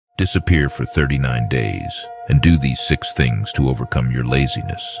Disappear for 39 days and do these 6 things to overcome your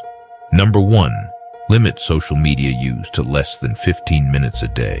laziness. Number 1. Limit social media use to less than 15 minutes a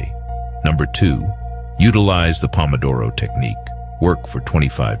day. Number 2. Utilize the Pomodoro technique. Work for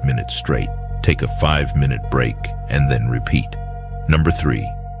 25 minutes straight. Take a 5-minute break and then repeat. Number 3.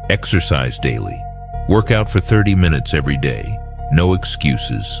 Exercise daily. Work out for 30 minutes every day. No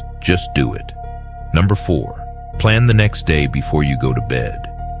excuses, just do it. Number 4. Plan the next day before you go to bed.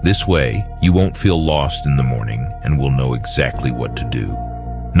 This way, you won't feel lost in the morning and will know exactly what to do.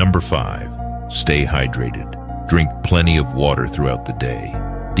 Number 5. Stay hydrated. Drink plenty of water throughout the day.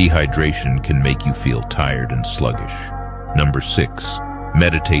 Dehydration can make you feel tired and sluggish. Number 6.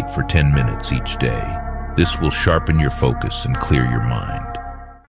 Meditate for 10 minutes each day. This will sharpen your focus and clear your mind.